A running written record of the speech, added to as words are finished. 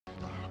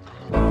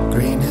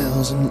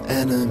1,000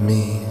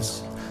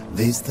 enemies.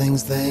 These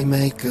things, they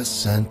make us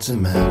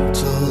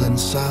sentimental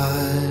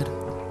inside.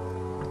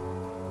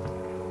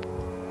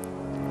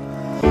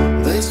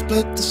 They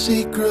split the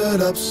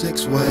secret up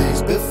 6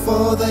 ways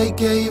before they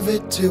gave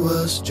it to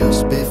us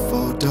just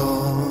before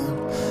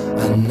dawn.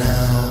 And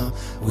now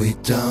we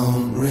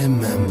don't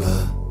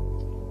remember.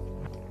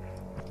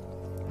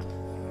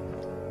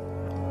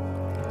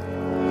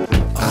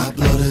 Our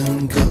blood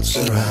and guts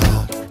are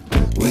out.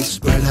 We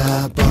spread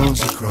our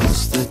bones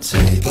across the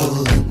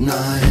table at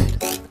night.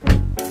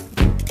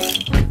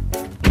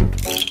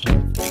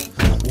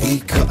 We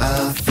cut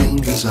our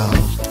fingers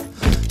off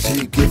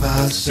to give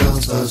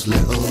ourselves those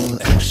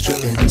little extra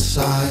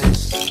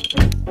insights.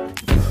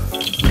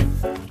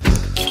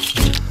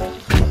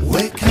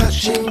 We're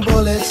catching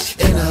bullets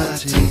in our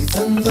teeth,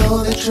 and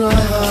though they try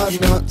hard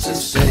not to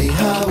say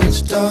how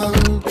it's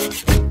done,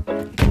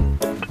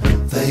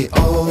 they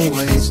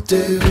always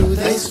do.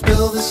 They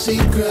spill the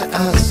secret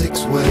our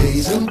 6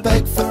 ways and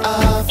beg for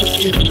our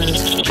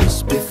forgiveness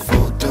just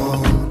before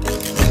dawn.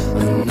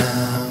 And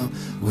now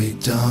we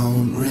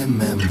don't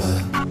remember.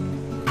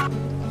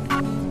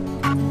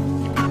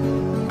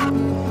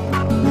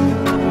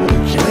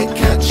 We're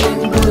catching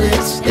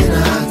bullets in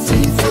our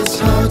teeth. It's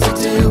hard to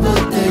do,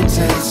 but they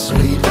taste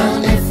sweet.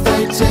 And if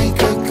they take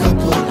a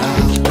couple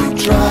out, we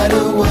try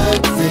to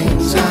work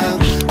things out.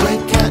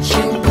 We're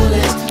catching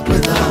bullets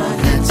with our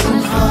heads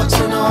and hearts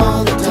and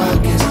all the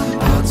darkest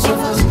parts of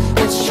us.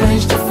 It's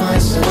strange to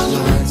find such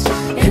lights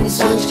in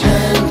such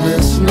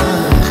endless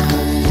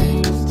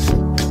nights.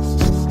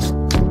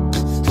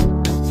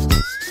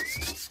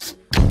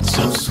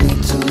 So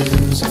sweet to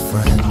lose a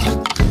friend.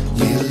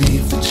 You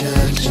leave the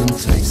church and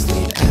taste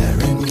the air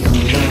in your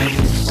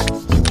lungs.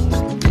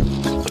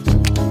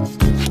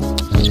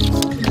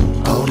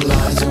 Old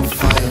lies and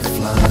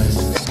fireflies,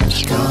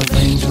 carved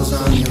angels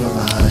on your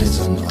eyes,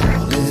 and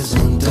all is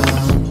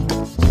undone.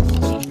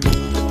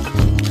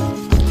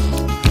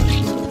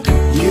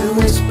 You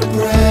whisper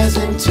prayers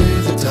into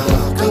the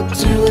dark, up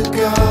to a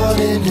God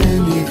in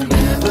whom you've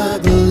never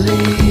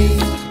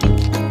believed.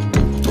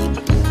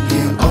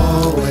 You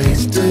always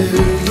do.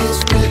 You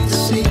split the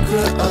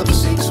secret up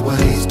 6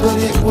 ways, but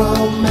it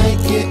won't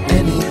make it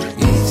any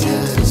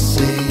easier to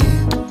see.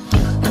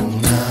 And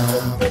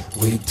now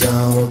we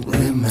don't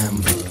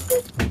remember.